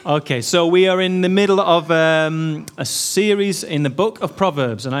Okay, so we are in the middle of a series in the book of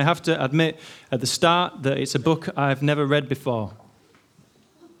Proverbs, and I have to admit at the start that it's a book I've never read before.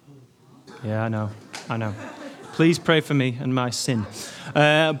 Yeah, I know. Please pray for me and my sin.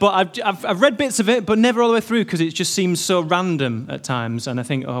 But I've read bits of it, but never all the way through because it just seems so random at times. And I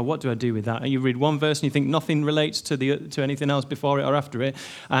think, oh, what do I do with that? And you read one verse and you think nothing relates to anything else before it or after it.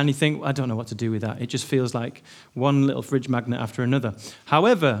 And you think, I don't know what to do with that. It just feels like one little fridge magnet after another.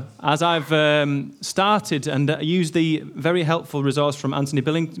 However, as I've started and used the very helpful resource from Anthony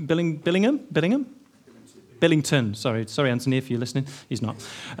Billington. Sorry, Anthony, if you're listening. He's not.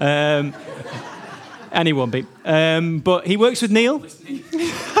 And he won't be. But he works with Neil.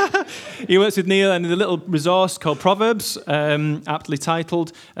 He works with Neil, and the little resource called Proverbs, aptly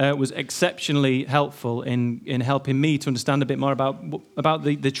titled, was exceptionally helpful in helping me to understand a bit more about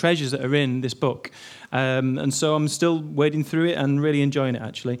the treasures that are in this book. And so I'm still wading through it and really enjoying it,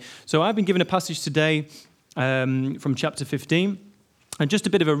 actually. So I've been given a passage today from chapter 15. And just a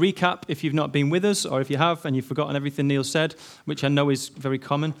bit of a recap, if you've not been with us, or if you have and you've forgotten everything Neil said, which I know is very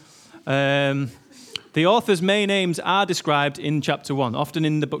common. The author's main aims are described in chapter 1. Often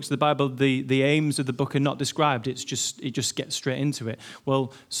in the books of the Bible, the aims of the book are not described. It just gets straight into it.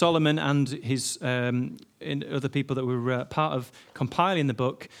 Well, Solomon and his other people that were part of compiling the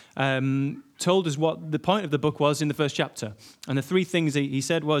book told us what the point of the book was in the first chapter. And the three things he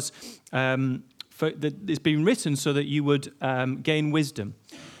said was, it's been written so that you would gain wisdom.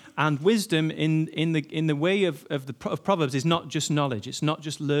 And wisdom in the way of Proverbs is not just knowledge. It's not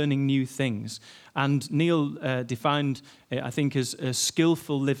just learning new things. And Neil defined it, I think, as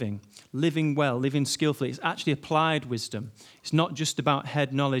skillful living well, living skillfully. It's actually applied wisdom. It's not just about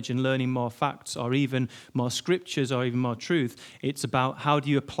head knowledge and learning more facts or even more scriptures or even more truth. It's about how do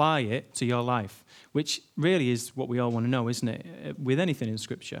you apply it to your life, which really is what we all want to know, isn't it, with anything in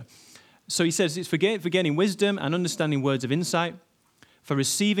Scripture. So he says it's for gaining wisdom and understanding words of insight, for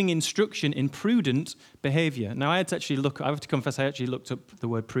receiving instruction in prudent behavior. Now, I have to confess, I actually looked up the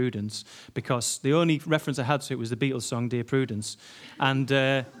word prudence because the only reference I had to it was the Beatles song, Dear Prudence. And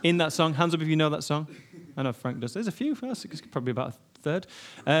in that song, hands up if you know that song. I know Frank does. There's a few. It's probably about a third.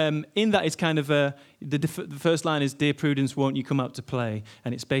 In that, it's kind of, the first line is, Dear Prudence, won't you come out to play?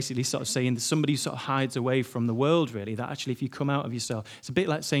 And it's basically sort of saying that somebody sort of hides away from the world, really, that actually if you come out of yourself, it's a bit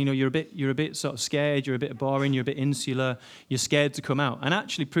like saying, you're a bit sort of scared, you're a bit boring, you're a bit insular, you're scared to come out. And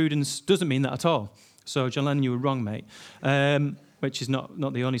actually, prudence doesn't mean that at all. So, John Lennon, you were wrong, mate. Which is not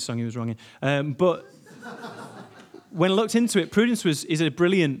the only song he was wrong in. But when I looked into it, prudence is a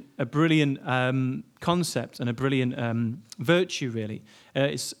brilliant concept and a brilliant virtue, really.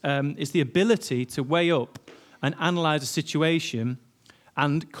 It's the ability to weigh up and analyze a situation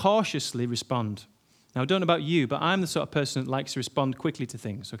and cautiously respond. Now, I don't know about you, but I'm the sort of person that likes to respond quickly to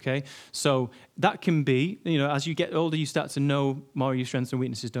things, okay? So that can be, as you get older, you start to know more of your strengths and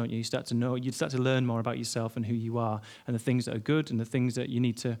weaknesses, don't you? You start to learn more about yourself and who you are and the things that are good and the things that you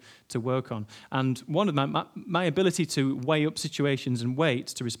need to work on. And one of my ability to weigh up situations and wait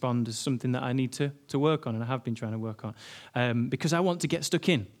to respond is something that I need to work on and I have been trying to work on because I want to get stuck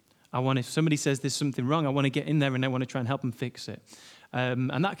in. If somebody says there's something wrong, I want to get in there and I want to try and help them fix it.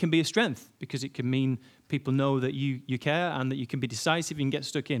 And that can be a strength because it can mean people know that you care and that you can be decisive and get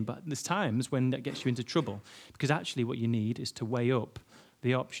stuck in. But there's times when that gets you into trouble because actually what you need is to weigh up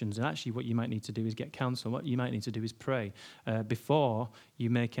the options. And actually what you might need to do is get counsel. What you might need to do is pray before you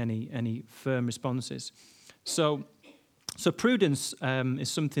make any firm responses. So prudence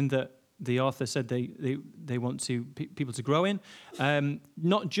is something that the author said they want people to grow in,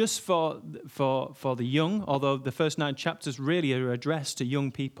 not just for the young, although the first 9 chapters really are addressed to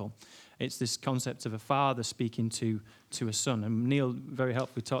young people. It's this concept of a father speaking to a son. And Neil very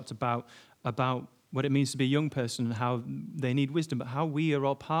helpfully talked about what it means to be a young person and how they need wisdom, but how we are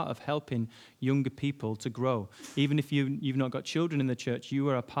all part of helping younger people to grow. Even if you've not got children in the church, you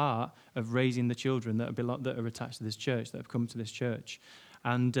are a part of raising the children that are attached to this church, that have come to this church.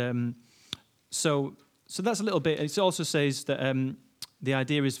 And so that's a little bit. It also says that the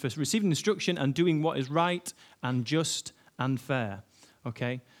idea is for receiving instruction and doing what is right and just and fair.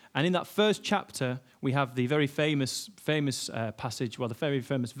 Okay? And in that first chapter, we have the very famous passage, the very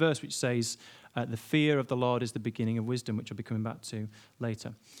famous verse, which says, the fear of the Lord is the beginning of wisdom, which I'll be coming back to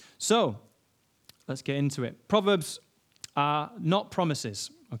later. So, let's get into it. Proverbs are not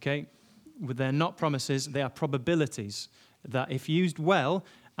promises, okay? They're not promises, they are probabilities that if used well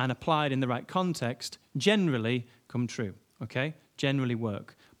and applied in the right context, generally come true, okay? Generally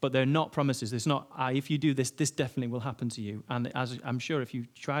work. but they're not promises. It's not, if you do this, this definitely will happen to you. And as I'm sure if you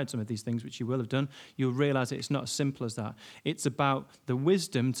tried some of these things, which you will have done, you'll realize that it's not as simple as that. It's about the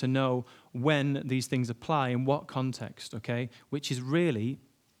wisdom to know when these things apply, in what context, okay? Which is really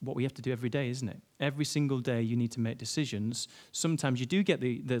what we have to do every day, isn't it? Every single day you need to make decisions. Sometimes you do get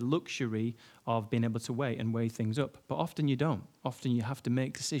the luxury of being able to wait and weigh things up, but often you don't. Often you have to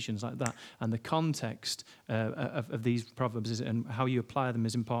make decisions like that, and the context of these proverbs and how you apply them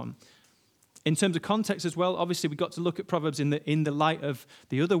is important. In terms of context as well, obviously we've got to look at Proverbs in the light of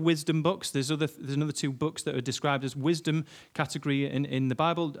the other wisdom books. There's another two books that are described as wisdom category in the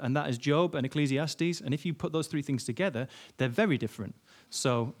Bible, and that is Job and Ecclesiastes. And if you put those three things together, they're very different.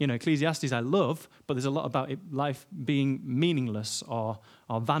 So, Ecclesiastes I love, but there's a lot about life being meaningless or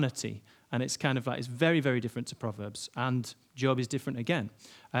vanity. And it's kind of like, it's very, very different to Proverbs. And Job is different again.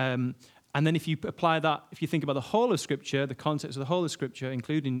 And then if you apply that, if you think about the whole of Scripture, the context of the whole of Scripture,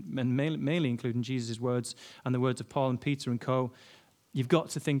 including, and mainly including Jesus' words and the words of Paul and Peter and co., you've got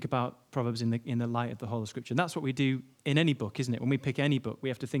to think about Proverbs in the light of the whole of Scripture. And that's what we do in any book, isn't it? When we pick any book, we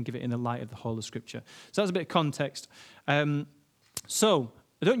have to think of it in the light of the whole of Scripture. So that's a bit of context. So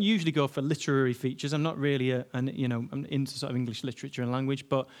I don't usually go for literary features. I'm not really I'm into sort of English literature and language,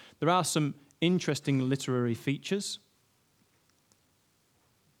 but there are some interesting literary features.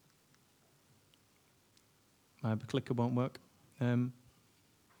 My clicker won't work.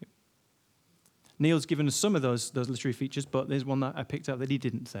 Neil's given us some of those literary features, but there's one that I picked out that he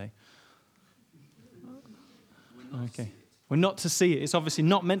didn't say. Okay. We're not to see it. It's obviously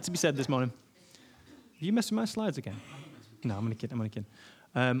not meant to be said this morning. Have you messed with my slides again? No, I'm only kidding.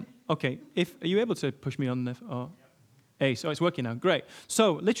 Okay. Are you able to push me on the... Ace. Oh, it's working now. Great.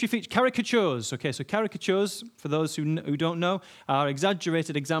 So, literary feature, caricatures. Okay, so caricatures, for those who don't know, are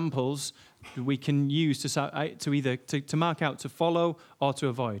exaggerated examples we can use to mark out to follow or to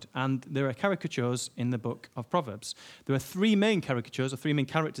avoid. And there are caricatures in the book of Proverbs. There are three main caricatures, or three main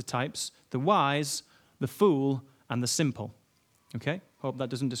character types: the wise, the fool, and the simple. Okay? Hope that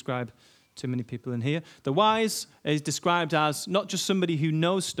doesn't describe too many people in here. The wise is described as not just somebody who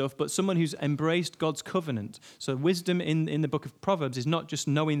knows stuff, but someone who's embraced God's covenant. So wisdom in the book of Proverbs is not just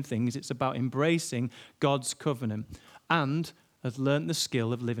knowing things, it's about embracing God's covenant and has learned the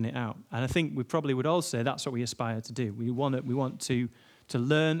skill of living it out. And I think we probably would all say that's what we aspire to do. We want to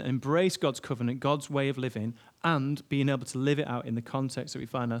learn and embrace God's covenant, God's way of living, and being able to live it out in the context that we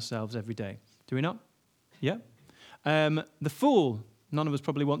find ourselves every day. Do we not? Yeah? The fool. None of us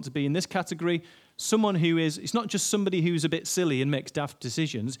probably want to be in this category. Someone it's not just somebody who's a bit silly and makes daft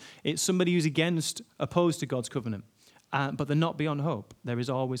decisions. It's somebody who's opposed to God's covenant. But they're not beyond hope. There is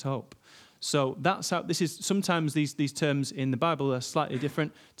always hope. So that's how sometimes these terms in the Bible are slightly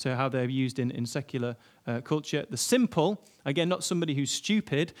different to how they're used in secular culture. The simple, again, not somebody who's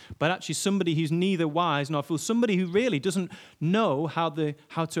stupid, but actually somebody who's neither wise nor fool. Somebody who really doesn't know how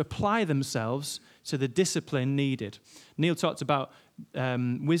to apply themselves to the discipline needed. Neil talked about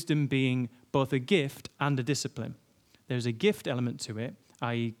wisdom being both a gift and a discipline. There's a gift element to it,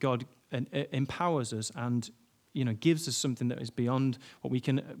 i.e. God empowers us and gives us something that is beyond what we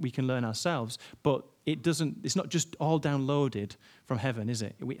can learn ourselves. But it's not just all downloaded from heaven, is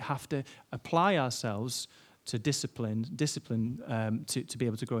it? We have to apply ourselves to discipline to be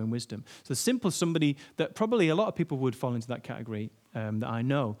able to grow in wisdom. So simple, somebody that probably a lot of people would fall into that category that I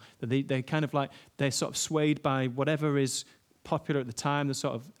know, that they kind of like, they're sort of swayed by whatever is popular at the time, the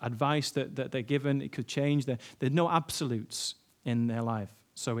sort of advice that they're given. It could change. There's no absolutes in their life.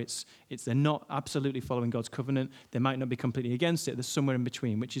 So they're not absolutely following God's covenant. They might not be completely against it. There's somewhere in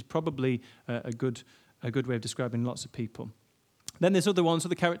between, which is probably a good way of describing lots of people. Then there's other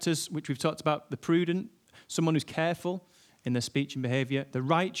characters which we've talked about: the prudent, someone who's careful in their speech and behavior; the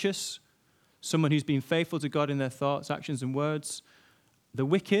righteous, someone who's been faithful to God in their thoughts, actions, and words; the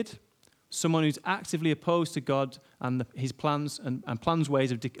wicked, someone who's actively opposed to God and his plans and plans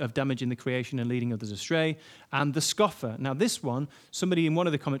ways of damaging the creation and leading others astray; and the scoffer. Now this one, somebody in one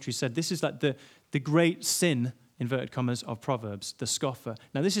of the commentaries said this is like the great sin, inverted commas, of Proverbs, the scoffer.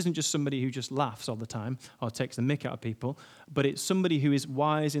 Now this isn't just somebody who just laughs all the time or takes the mick out of people, but it's somebody who is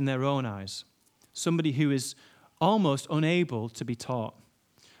wise in their own eyes, somebody who is almost unable to be taught,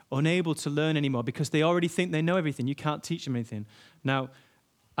 unable to learn anymore because they already think they know everything. You can't teach them anything. Now,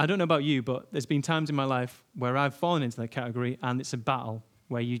 I don't know about you, but there's been times in my life where I've fallen into that category, and it's a battle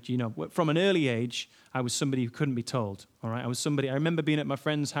where from an early age, I was somebody who couldn't be told. All right, I remember being at my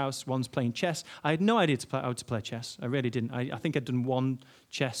friend's house once playing chess. I had no idea how to play chess. I really didn't. I think I'd done one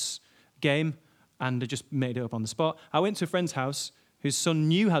chess game, and I just made it up on the spot. I went to a friend's house whose son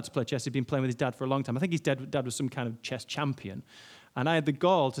knew how to play chess. He'd been playing with his dad for a long time. I think his dad was some kind of chess champion. And I had the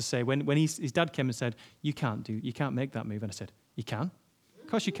gall to say, when his dad came and said, you can't make that move. And I said, you can? Of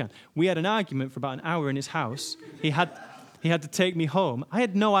course you can. We had an argument for about an hour in his house. He had to take me home. I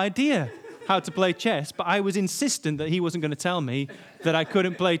had no idea how to play chess, but I was insistent that he wasn't going to tell me that I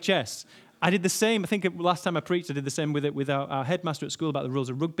couldn't play chess. I did the same. I think last time I preached, I did the same with our headmaster at school about the rules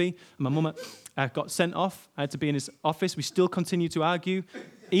of rugby. And my mum got sent off. I had to be in his office. We still continued to argue.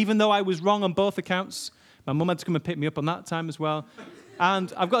 Even though I was wrong on both accounts, my mum had to come and pick me up on that time as well.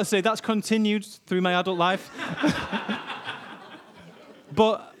 And I've got to say, that's continued through my adult life.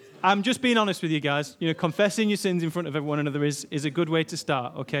 But I'm just being honest with you guys. Confessing your sins in front of one another is a good way to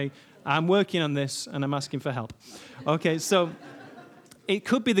start, okay? I'm working on this, and I'm asking for help. Okay, so it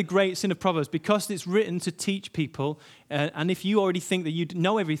could be the great sin of Proverbs because it's written to teach people. And if you already think that you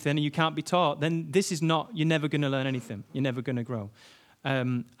know everything and you can't be taught, then you're never going to learn anything. You're never going to grow.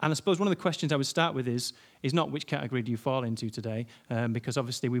 And I suppose one of the questions I would start with is not which category do you fall into today, because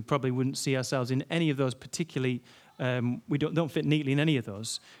obviously we probably wouldn't see ourselves in any of those particularly. We don't fit neatly in any of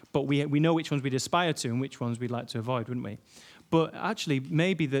those, but we know which ones we'd aspire to and which ones we'd like to avoid, wouldn't we? But actually,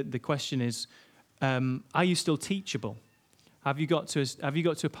 maybe the question is, are you still teachable? Have you got to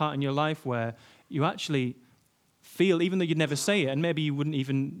a part in your life where you actually feel, even though you'd never say it, and maybe you wouldn't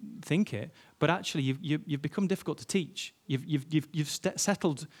even think it, but actually you've become difficult to teach. You've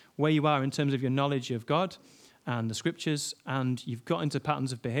settled where you are in terms of your knowledge of God and the Scriptures, and you've got into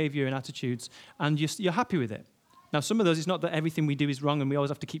patterns of behavior and attitudes, and you're happy with it. Now, some of those, it's not that everything we do is wrong and we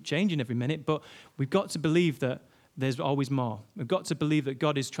always have to keep changing every minute, but we've got to believe that there's always more. We've got to believe that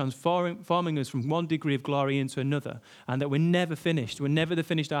God is transforming us from one degree of glory into another, and that we're never finished. We're never the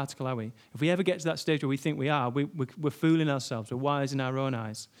finished article, are we? If we ever get to that stage where we think we are, we're fooling ourselves. We're wise in our own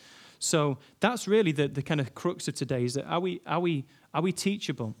eyes. So that's really the kind of crux of today, is that are we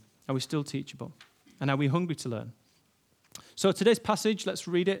teachable? Are we still teachable? And are we hungry to learn? So today's passage, let's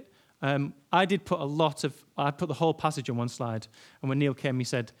read it. I put the whole passage on one slide, and when Neil came, he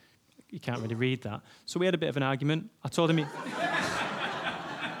said, you can't really read that. So we had a bit of an argument. I told him he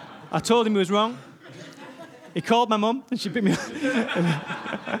was wrong. He called my mum, and she picked me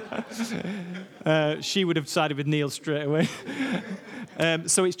up. She would have sided with Neil straight away.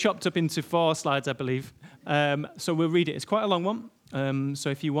 So it's chopped up into 4 slides, I believe. So we'll read it. It's quite a long one. So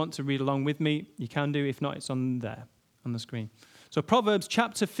if you want to read along with me, you can do. If not, it's on there, on the screen. So Proverbs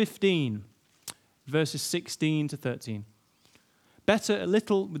chapter 15, verses 16 to 13. Better a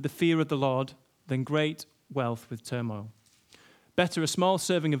little with the fear of the Lord than great wealth with turmoil. Better a small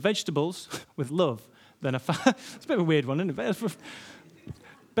serving of vegetables with love than it's a bit of a weird one, isn't it?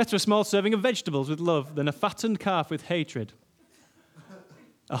 Better a small serving of vegetables with love than a fattened calf with hatred.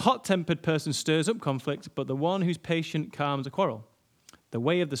 A hot-tempered person stirs up conflict, but the one who's patient calms a quarrel. The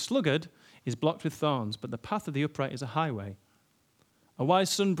way of the sluggard is blocked with thorns, but the path of the upright is a highway. A wise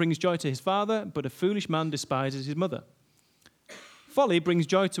son brings joy to his father, but a foolish man despises his mother. Folly brings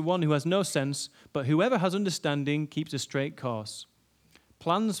joy to one who has no sense, but whoever has understanding keeps a straight course.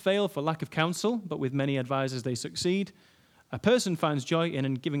 Plans fail for lack of counsel, but with many advisers they succeed. A person finds joy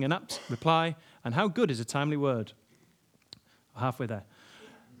in giving an apt reply, and how good is a timely word? Halfway there.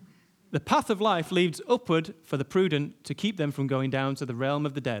 The path of life leads upward for the prudent to keep them from going down to the realm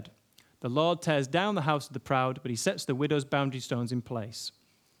of the dead. The Lord tears down the house of the proud, but he sets the widow's boundary stones in place.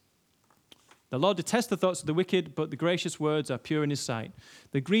 The Lord detests the thoughts of the wicked, but the gracious words are pure in his sight.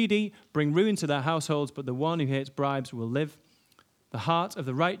 The greedy bring ruin to their households, but the one who hates bribes will live. The heart of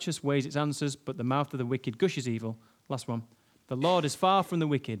the righteous weighs its answers, but the mouth of the wicked gushes evil. Last one. The Lord is far from the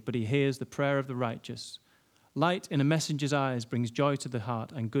wicked, but he hears the prayer of the righteous. Light in a messenger's eyes brings joy to the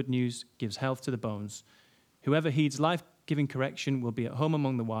heart, and good news gives health to the bones. Whoever heeds life-giving correction will be at home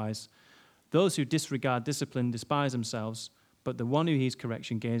among the wise. Those who disregard discipline despise themselves, but the one who heeds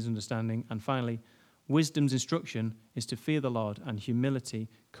correction gains understanding. And finally, wisdom's instruction is to fear the Lord, and humility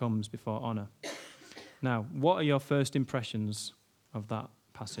comes before honor. Now, what are your first impressions of that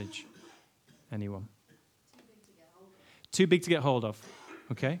passage? Anyone? Too big to get hold of.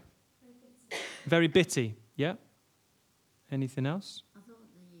 Okay. Very bitty. Yeah. Anything else? I thought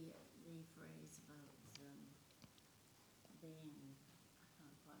the phrase about being, I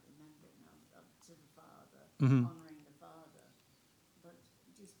can't quite remember it now, up to the father, honouring the father, but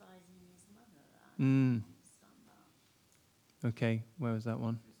despising his mother. I don't understand that. Okay, where was that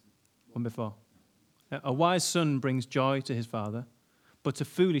one? One before. A wise son brings joy to his father, but a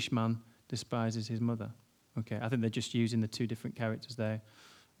foolish man despises his mother. Okay, I think they're just using the 2 different characters there,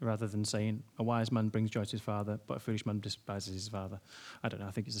 rather than saying a wise man brings joy to his father, but a foolish man despises his father. I don't know.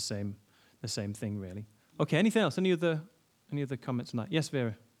 I think it's the same thing, really. Okay. Anything else? Any other comments on that? Yes,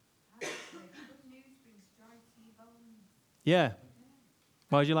 Vera. Good news brings joy to your bones. Yeah.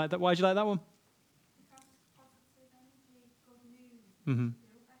 Why did you like that? Why did you like that one? Mm-hmm.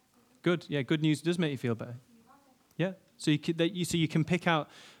 Good. Yeah, good news does make you feel better. Yeah. So you can pick out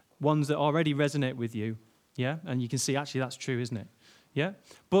ones that already resonate with you. Yeah. And you can see actually that's true, isn't it? Yeah.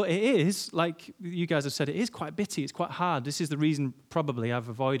 But it is, like you guys have said, it is quite bitty. It's quite hard. This is the reason probably I've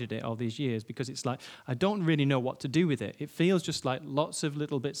avoided it all these years, because it's like I don't really know what to do with it. It feels just like lots of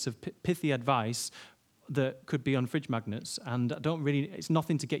little bits of pithy advice that could be on fridge magnets, and I don't really, it's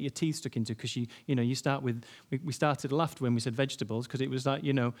nothing to get your teeth stuck into, because you start with, we started laughter when we said vegetables, because it was like,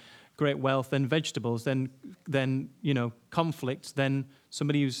 great wealth, then vegetables, then conflict, then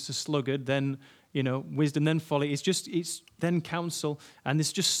somebody who's a sluggard, then wisdom, then folly. It's then counsel, and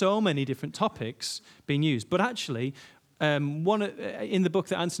there's just so many different topics being used. But actually, one in the book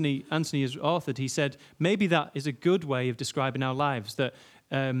that Anthony has authored, he said maybe that is a good way of describing our lives, that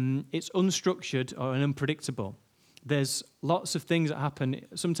it's unstructured or unpredictable. There's lots of things that happen,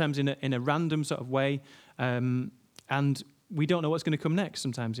 sometimes in a random sort of way, and we don't know what's going to come next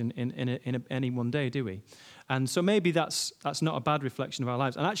sometimes in any one day, do we? And so maybe that's not a bad reflection of our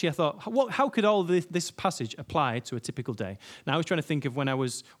lives. And actually I thought, how could all this passage apply to a typical day? Now I was trying to think of when I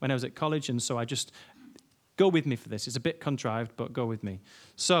was at college, and so I just, go with me for this. It's a bit contrived, but go with me.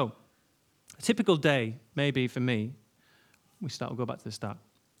 So a typical day, maybe for me, we'll go back to the start.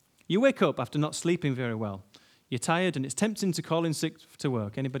 You wake up after not sleeping very well. You're tired and it's tempting to call in sick to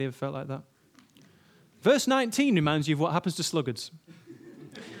work. Anybody ever felt like that? Verse 19 reminds you of what happens to sluggards.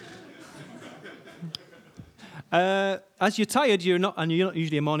 As you're tired, you're not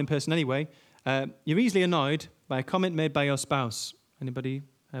usually a morning person anyway, you're easily annoyed by a comment made by your spouse. Anybody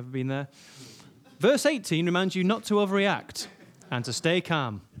ever been there? Verse 18 reminds you not to overreact and to stay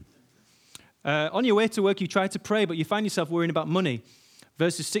calm. On your way to work, you try to pray, but you find yourself worrying about money.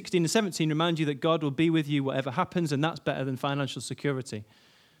 Verses 16 and 17 remind you that God will be with you whatever happens, and that's better than financial security.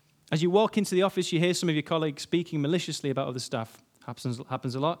 As you walk into the office, you hear some of your colleagues speaking maliciously about other staff.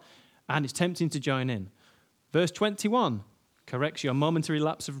 Happens a lot, and it's tempting to join in. Verse 21 corrects your momentary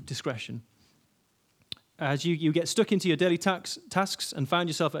lapse of discretion. As you get stuck into your daily tasks and find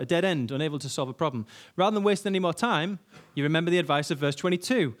yourself at a dead end, unable to solve a problem. Rather than waste any more time, you remember the advice of verse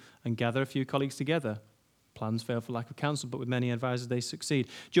 22 and gather a few colleagues together. Plans fail for lack of counsel, but with many advisors they succeed.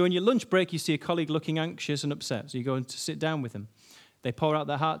 During your lunch break, you see a colleague looking anxious and upset, so you go in to sit down with them. They pour out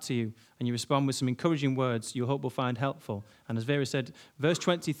their heart to you, and you respond with some encouraging words you hope will find helpful. And as Vera said, verse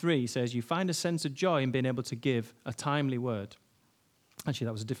 23 says, you find a sense of joy in being able to give a timely word. Actually,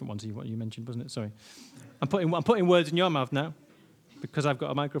 that was a different one to what you mentioned, wasn't it? Sorry. I'm putting words in your mouth now because I've got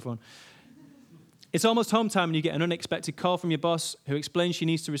a microphone. It's almost home time and you get an unexpected call from your boss who explains she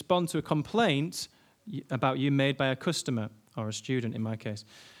needs to respond to a complaint about you made by a customer, or a student in my case.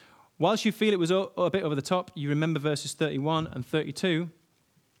 Whilst you feel it was a bit over the top, you remember verses 31 and 32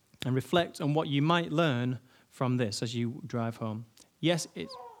 and reflect on what you might learn from this as you drive home. Yes,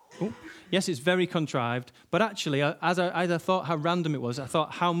 it's very contrived, but actually, as I thought how random it was, I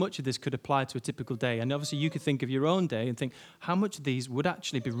thought how much of this could apply to a typical day. And obviously, you could think of your own day and think how much of these would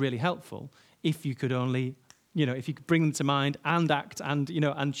actually be really helpful if you could only, if you could bring them to mind and act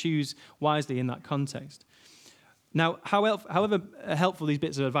and choose wisely in that context. Now, however helpful these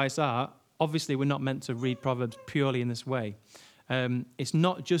bits of advice are, obviously we're not meant to read Proverbs purely in this way. It's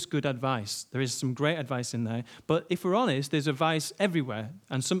not just good advice. There is some great advice in there. But if we're honest, there's advice everywhere,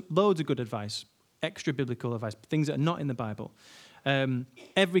 and loads of good advice, extra biblical advice, things that are not in the Bible.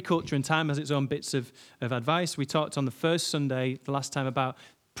 Every culture and time has its own bits of advice. We talked on the first Sunday, the last time, about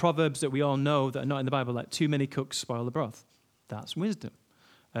proverbs that we all know that are not in the Bible, like too many cooks spoil the broth. That's wisdom.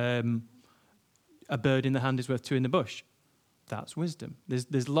 A bird in the hand is worth two in the bush. That's wisdom.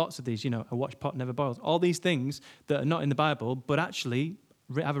 There's lots of these, a watch pot never boils. All these things that are not in the Bible, but actually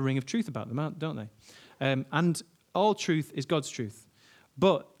have a ring of truth about them, don't they? And all truth is God's truth.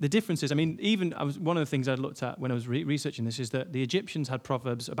 But the difference is, one of the things I looked at when I was researching this is that the Egyptians had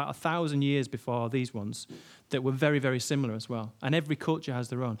proverbs about 1,000 years before these ones that were very, very similar as well. And every culture has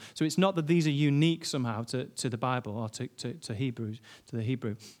their own. So it's not that these are unique somehow to the Bible or to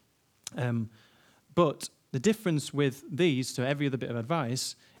Hebrew. But the difference with these to every other bit of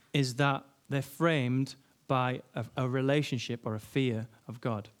advice is that they're framed by a relationship or a fear of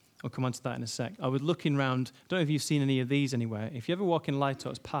God. I'll come on to that in a sec. I was looking around, I don't know if you've seen any of these anywhere. If you ever walk in Light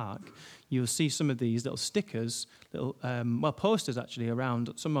Oaks Park, you'll see some of these little stickers, posters actually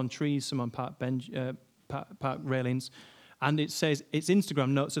around, some on trees, some on park railings. And it says, it's Instagram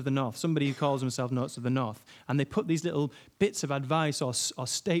Notes of the North, somebody who calls themselves Notes of the North. And they put these little bits of advice or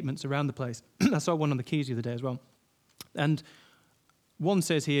statements around the place. I saw one on the quays the other day as well. And one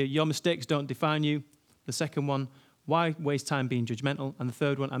says here, your mistakes don't define you. The second one, Why waste time being judgmental? And the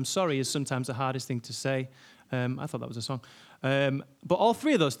third one, I'm sorry, is sometimes the hardest thing to say. I thought that was a song. But all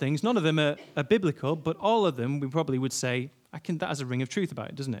three of those things, none of them are biblical, but all of them we probably would say, that has a ring of truth about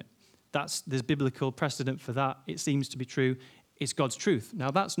it, doesn't it? There's biblical precedent for that. It seems to be true. It's God's truth.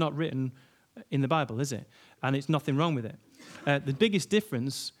 Now, that's not written in the Bible, is it? And it's nothing wrong with it. The biggest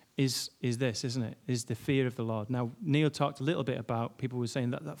difference is this, isn't it? Is the fear of the Lord. Now, Neil talked a little bit about, people were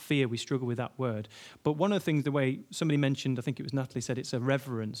saying that fear, we struggle with that word. But one of the things, the way somebody mentioned, I think it was Natalie said, it's a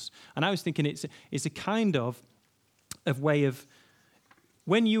reverence. And I was thinking it's a kind of way of,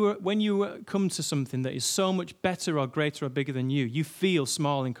 when you come to something that is so much better or greater or bigger than you, you feel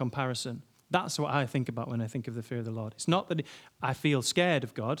small in comparison. That's what I think about when I think of the fear of the Lord. It's not that I feel scared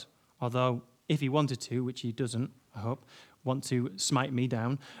of God, although if he wanted to, which he doesn't, I hope, want to smite me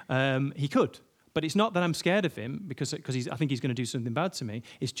down, he could. But it's not that I'm scared of him because I think he's going to do something bad to me.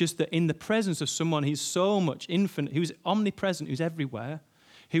 It's just that in the presence of someone who's so much infinite, who's omnipresent, who's everywhere,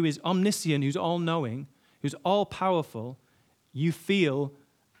 who is omniscient, who's all-knowing, who's all-powerful, you can't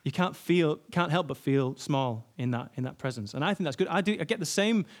help but feel small in that presence. And I think that's good. I get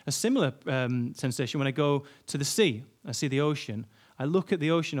a similar sensation when I go to the sea. I see the ocean. I look at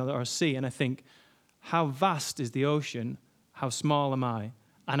the ocean or a sea and I think, how vast is the ocean? How small am I?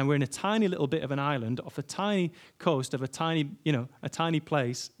 And we're in a tiny little bit of an island off a tiny coast of a tiny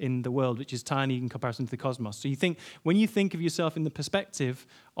place in the world, which is tiny in comparison to the cosmos. So when you think of yourself in the perspective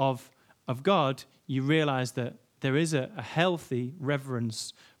of God, you realize that there is a healthy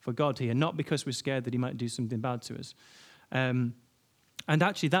reverence for God here, not because we're scared that he might do something bad to us. And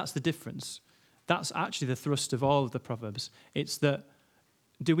actually, that's the difference. That's actually the thrust of all of the Proverbs. It's that,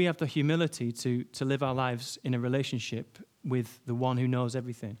 do we have the humility to live our lives in a relationship with the one who knows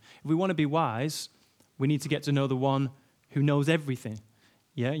everything? If we want to be wise, we need to get to know the one who knows everything.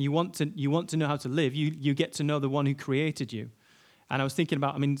 Yeah, you want to know how to live, you get to know the one who created you. And I was thinking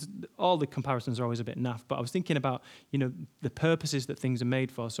about, all the comparisons are always a bit naff, but I was thinking about, the purposes that things are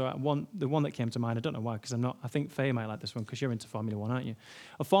made for. So the one that came to mind, I don't know why, because I think Faye might like this one, because you're into Formula One, aren't you?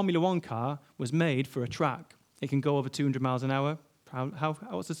 A Formula One car was made for a track. It can go over 200 miles an hour.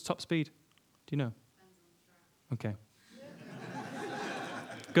 What's the top speed? Do you know? Okay.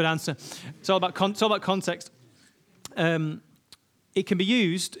 Good answer. It's all about context. It can be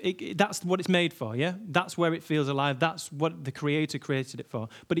used. That's what it's made for, yeah? That's where it feels alive. That's what the Creator created it for.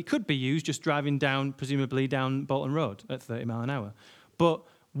 But it could be used just driving presumably down Bolton Road at 30 mile an hour. But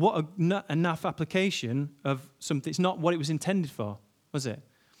what a naff application of something. It's not what it was intended for, was it?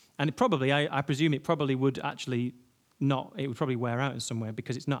 And I presume it probably would actually not, it would probably wear out in somewhere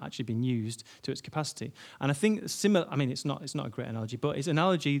because it's not actually been used to its capacity. And I think similar, it's not a great analogy, but it's an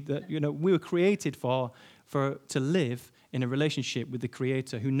analogy that, we were created to live in a relationship with the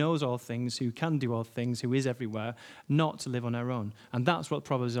Creator who knows all things, who can do all things, who is everywhere, not to live on our own. And that's what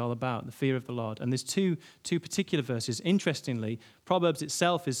Proverbs is all about, the fear of the Lord. And there's two particular verses. Interestingly, Proverbs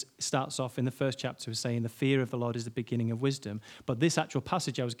itself starts off in the first chapter saying the fear of the Lord is the beginning of wisdom. But this actual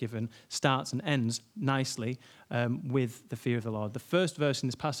passage I was given starts and ends nicely with the fear of the Lord. The first verse in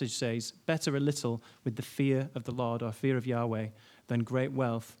this passage says, better a little with the fear of the Lord or fear of Yahweh than great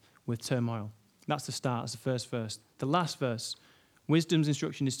wealth with turmoil. That's the start, that's the first verse. The last verse, wisdom's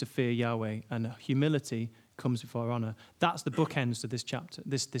instruction is to fear Yahweh, and humility comes before honor. That's the bookends to this chapter,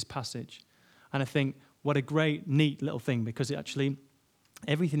 this passage. And I think, what a great, neat little thing, because it actually,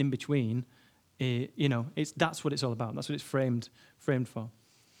 everything in between, that's what it's all about. That's what it's framed for.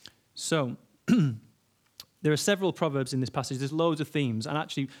 So, there are several proverbs in this passage. There's loads of themes. And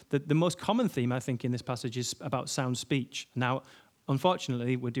actually, the most common theme, I think, in this passage is about sound speech. Now,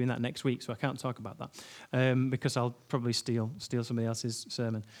 unfortunately, we're doing that next week, so I can't talk about that because I'll probably steal somebody else's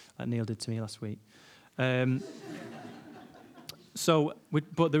sermon like Neil did to me last week. But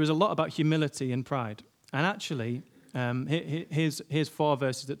there is a lot about humility and pride. And actually, here's 4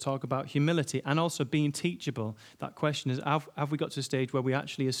 verses that talk about humility and also being teachable. That question is, have we got to a stage where we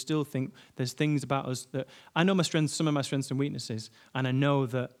actually still think there's things about us that, I know my strengths, some of my strengths and weaknesses, and I know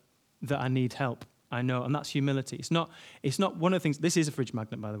that I need help. I know, and that's humility. It's not one of the things, this is a fridge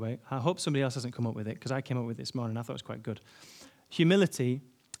magnet, by the way. I hope somebody else hasn't come up with it, because I came up with it this morning, I thought it was quite good. Humility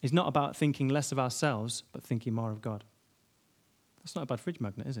is not about thinking less of ourselves, but thinking more of God. That's not a bad fridge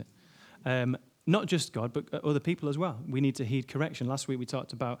magnet, is it? Not just God, but other people as well. We need to heed correction. Last week we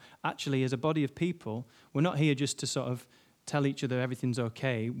talked about, actually, as a body of people, we're not here just to sort of tell each other everything's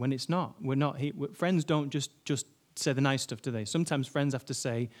okay when it's not. We're not here. Friends don't just say the nice stuff, do they? Sometimes friends have to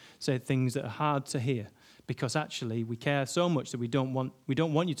say things that are hard to hear because actually we care so much that we don't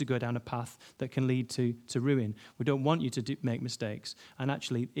want you to go down a path that can lead to ruin. We don't want you to make mistakes. And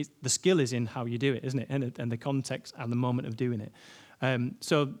actually, the skill is in how you do it, isn't it? And the context and the moment of doing it.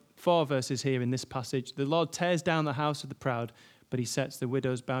 So 4 verses here in this passage. The Lord tears down the house of the proud, but he sets the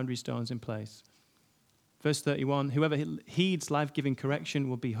widow's boundary stones in place. Verse 31, whoever heeds life-giving correction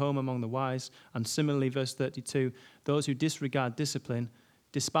will be home among the wise. And similarly, verse 32, those who disregard discipline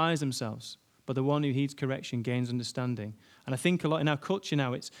despise themselves, but the one who heeds correction gains understanding. And I think a lot in our culture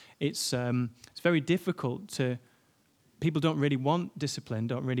now, it's very difficult to. People don't really want discipline,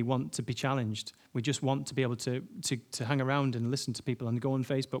 don't really want to be challenged. We just want to be able to hang around and listen to people and go on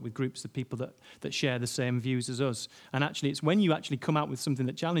Facebook with groups of people that share the same views as us. And actually, it's when you actually come out with something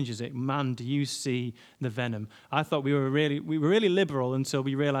that challenges it, man, do you see the venom. I thought we were really liberal until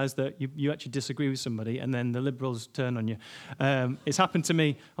we realized that you actually disagree with somebody, and then the liberals turn on you. It's happened to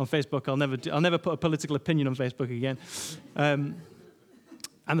me on Facebook. I'll never put a political opinion on Facebook again.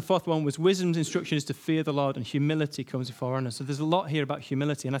 And the 4th one was wisdom's instruction is to fear the Lord, and humility comes before honor. So there's a lot here about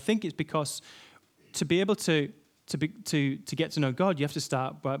humility, and I think it's because to be able to get to know God, you have to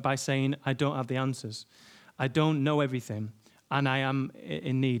start by saying, I don't have the answers. I don't know everything, and I am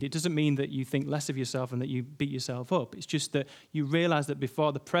in need. It doesn't mean that you think less of yourself and that you beat yourself up. It's just that you realize that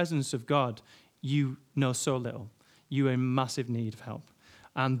before the presence of God, you know so little. You are in massive need of help.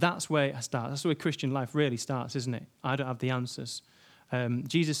 And that's where it starts. That's where Christian life really starts, isn't it? I don't have the answers.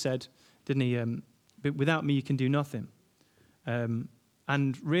 Jesus said, didn't he, but without me you can do nothing.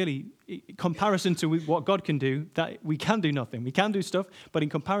 And really, in comparison to what God can do, that we can do nothing. We can do stuff, but in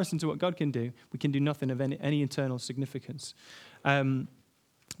comparison to what God can do, we can do nothing of any internal significance.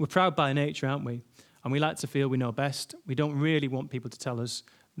 We're proud by nature, aren't we? And we like to feel we know best. We don't really want people to tell us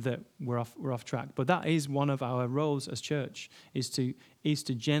that we're off track. But that is one of our roles as church, is to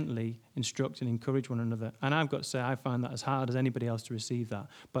gently instruct and encourage one another. And I've got to say, I find that as hard as anybody else to receive that.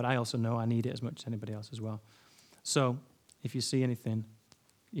 But I also know I need it as much as anybody else as well. So if you see anything,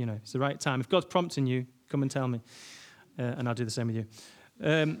 it's the right time. If God's prompting you, come and tell me. And I'll do the same with you.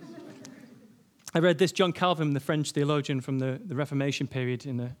 I read this. John Calvin, the French theologian from the Reformation period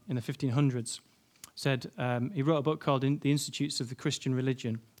in the 1500s, said, he wrote a book called The Institutes of the Christian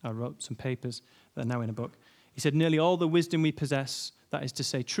Religion. I wrote some papers that are now in a book. He said, nearly all the wisdom we possess, that is to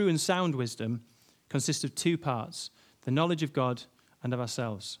say, true and sound wisdom, consists of 2 parts, the knowledge of God and of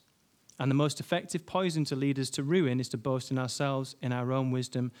ourselves. And the most effective poison to lead us to ruin is to boast in ourselves, in our own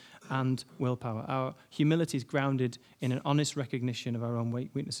wisdom and willpower. Our humility is grounded in an honest recognition of our own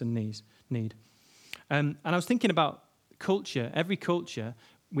weakness and need. And I was thinking about culture. Every culture,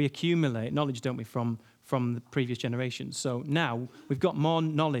 we accumulate knowledge, don't we, from the previous generations. So now we've got more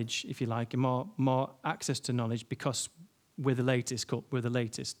knowledge, if you like, and more access to knowledge because we're the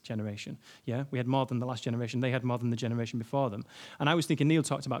latest generation. Yeah, we had more than the last generation. They had more than the generation before them. And I was thinking, Neil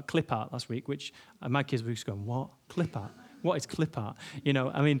talked about clip art last week, which my kids were just going, what? Clip art? What is clip art?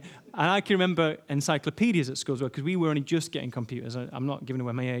 And I can remember encyclopedias at school as well, because we were only just getting computers. I'm not giving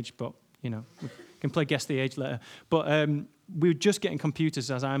away my age, but, we can play guess the age later. But we were just getting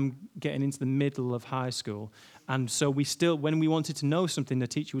computers as I'm getting into the middle of high school. And so we still, when we wanted to know something, the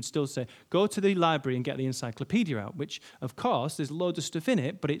teacher would still say, go to the library and get the encyclopedia out, which, of course, there's loads of stuff in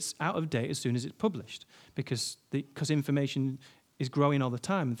it, but it's out of date as soon as it's published because information is growing all the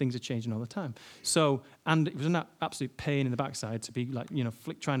time and things are changing all the time. So, and it was an absolute pain in the backside to be like,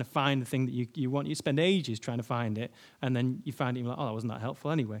 trying to find the thing that you want. You spend ages trying to find it, and then you find it, you're like, oh, that wasn't that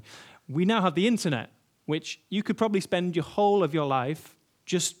helpful anyway. We now have the internet, which you could probably spend your whole of your life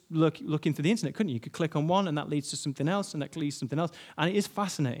just looking through the internet, couldn't you? You could click on one, and that leads to something else, and that leads to something else. And it is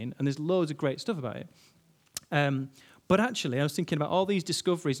fascinating, and there's loads of great stuff about it. But actually, I was thinking about all these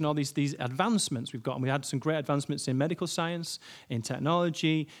discoveries and all these advancements we've got. And we had some great advancements in medical science, in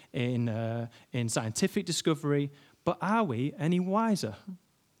technology, in scientific discovery. But are we any wiser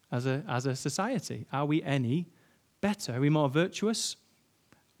as a society? Are we any better? Are we more virtuous?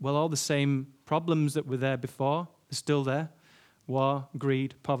 Well, all the same problems that were there before are still there. War,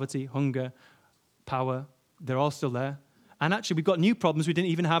 greed, poverty, hunger, power, they're all still there. And actually, we've got new problems we didn't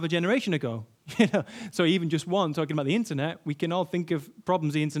even have a generation ago. So even just one, talking about the internet, we can all think of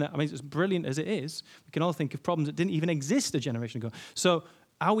problems the internet, as brilliant as it is, we can all think of problems that didn't even exist a generation ago. So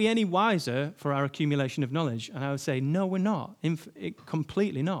are we any wiser for our accumulation of knowledge? And I would say, no, we're not.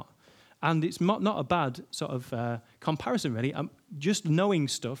 Completely not. And it's not a bad sort of comparison, really. Just knowing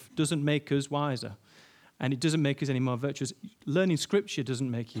stuff doesn't make us wiser. And it doesn't make us any more virtuous. Learning Scripture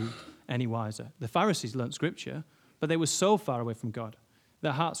doesn't make you any wiser. The Pharisees learnt Scripture, but they were so far away from God.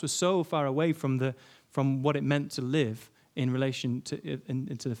 Their hearts were so far away from what it meant to live in relation to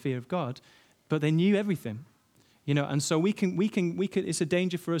into the fear of God. but they knew everything, and so we can, it's a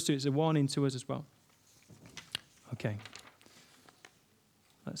danger for us too. It's a warning to us as well. Okay.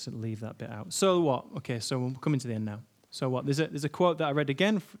 Let's leave that bit out. So what? Okay, so we're coming to the end now. So what? There's a quote that I read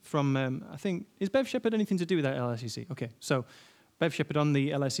again from, I think, is Bev Shepherd anything to do with that LSCC? Okay, so Bev Shepherd on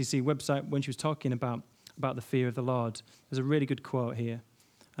the LSCC website, when she was talking about the fear of the Lord, there's a really good quote here.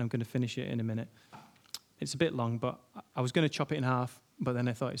 I'm going to finish it in a minute. It's a bit long, but I was going to chop it in half, but then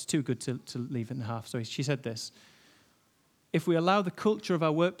I thought it's too good to leave it in half. So she said this: if we allow the culture of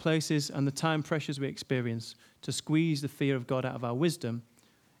our workplaces and the time pressures we experience to squeeze the fear of God out of our wisdom,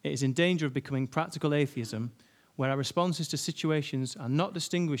 it is in danger of becoming practical atheism, where our responses to situations are not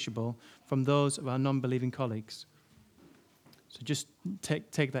distinguishable from those of our non-believing colleagues. So just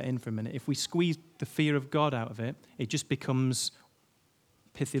take that in for a minute. If we squeeze the fear of God out of it, it just becomes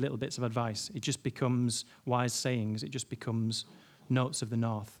pithy little bits of advice. It just becomes wise sayings. It just becomes notes of the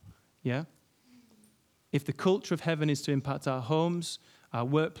north. Yeah? If the culture of heaven is to impact our homes, our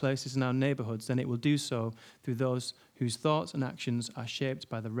workplaces, and our neighborhoods, then it will do so through those whose thoughts and actions are shaped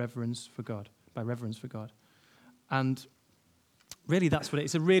by reverence for God. And really, that's what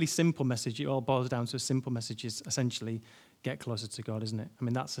it's a really simple message. It all boils down to a simple message: is essentially get closer to God, isn't it? I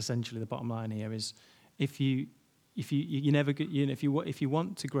mean, that's essentially the bottom line here. Is if you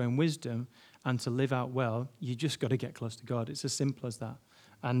want to grow in wisdom and to live out well, you just got to get close to God. It's as simple as that.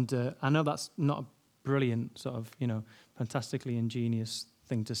 And I know that's not a brilliant sort of fantastically ingenious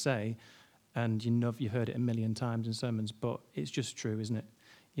thing to say, and you've heard it a million times in sermons, but it's just true, isn't it?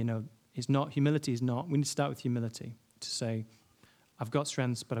 It's not, humility is not, we need to start with humility to say, I've got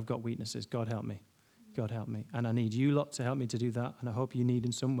strengths, but I've got weaknesses. God help me. God help me. And I need you lot to help me to do that. And I hope you need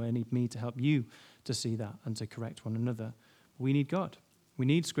me to help you to see that and to correct one another. We need God. We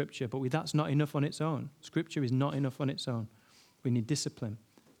need Scripture, but that's not enough on its own. Scripture is not enough on its own. We need discipline.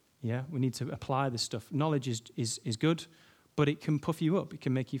 Yeah, we need to apply this stuff. Knowledge is good, but it can puff you up. It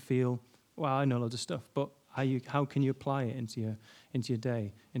can make you feel, well, I know loads of stuff, but how can you apply it into your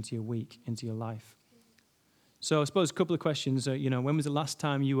day, into your week, into your life? So I suppose a couple of questions. When was the last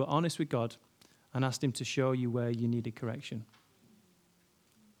time you were honest with God and asked him to show you where you needed correction?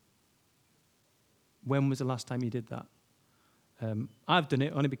 When was the last time you did that? I've done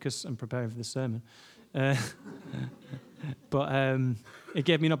it only because I'm preparing for the sermon. But it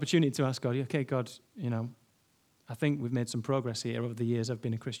gave me an opportunity to ask God, okay, God, I think we've made some progress here over the years I've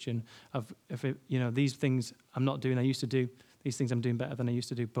been a Christian. These things I'm not doing I used to do. These things I'm doing better than I used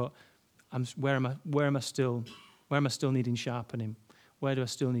to do. But where am I still needing sharpening? Where do I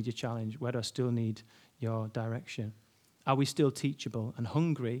still need your challenge? Where do I still need your direction? Are we still teachable and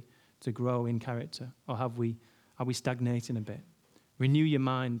hungry to grow in character, or are we stagnating a bit? Renew your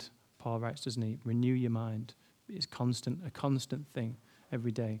mind, Paul writes, doesn't he? Renew your mind. It's a constant thing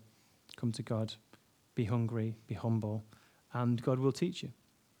every day. Come to God, be hungry, be humble, and God will teach you.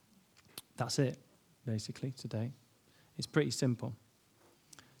 That's it, basically, today. It's pretty simple.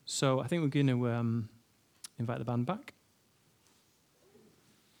 So I think we're going to invite the band back,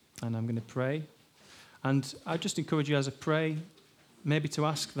 and I'm going to pray. And I just encourage you as I pray, maybe to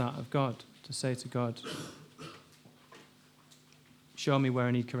ask that of God, to say to God, show me where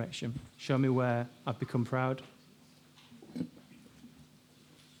I need correction. Show me where I've become proud.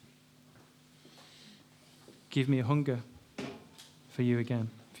 Give me a hunger for you again,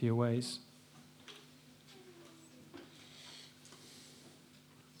 for your ways.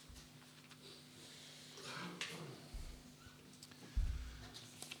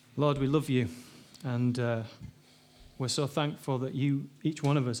 Lord, we love you, and we're so thankful that each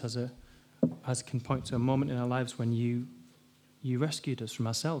one of us can point to a moment in our lives when you rescued us from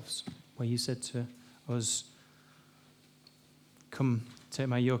ourselves, where you said to us, come, take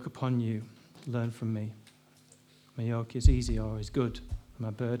my yoke upon you, learn from me. My yoke is easy or is good, and my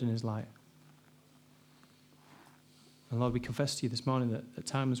burden is light. And Lord, we confess to you this morning that at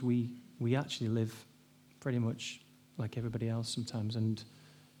times we actually live pretty much like everybody else sometimes and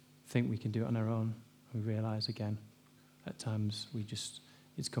think we can do it on our own. We realize again, at times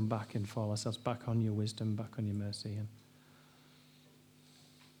it's come back and fall ourselves back on your wisdom, back on your mercy. And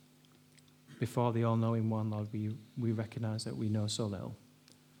before the all-knowing one, Lord, we recognize that we know so little.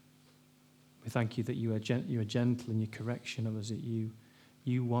 We thank you that you are gentle in your correction of us, that you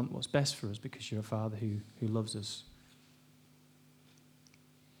want what's best for us because you're a Father who loves us.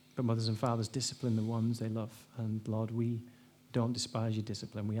 But mothers and fathers discipline the ones they love. And Lord, we don't despise your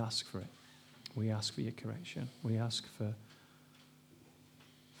discipline. We ask for it. We ask for your correction. We ask for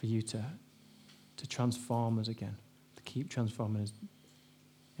you to transform us again, to keep transforming us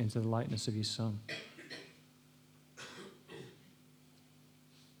into the likeness of your Son.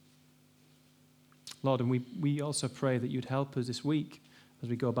 Lord, and we also pray that you'd help us this week as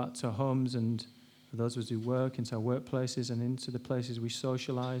we go back to our homes and for those of us who work, into our workplaces and into the places we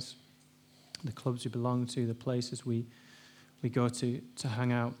socialize, the clubs we belong to, the places we go to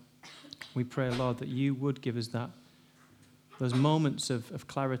hang out. We pray, Lord, that you would give us those moments of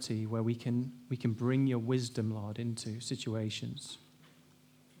clarity where we can bring your wisdom, Lord, into situations.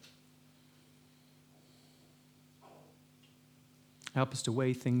 Help us to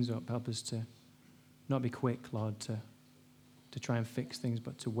weigh things up. Help us to not be quick, Lord, to try and fix things,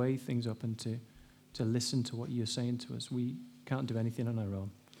 but to weigh things up and to listen to what you're saying to us. We can't do anything on our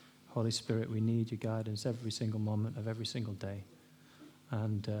own. Holy Spirit, we need your guidance every single moment of every single day.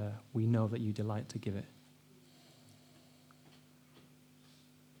 And we know that you delight to give it.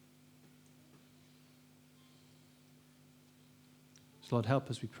 So, Lord, help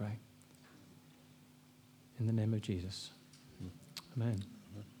us, we pray. In the name of Jesus. Amen.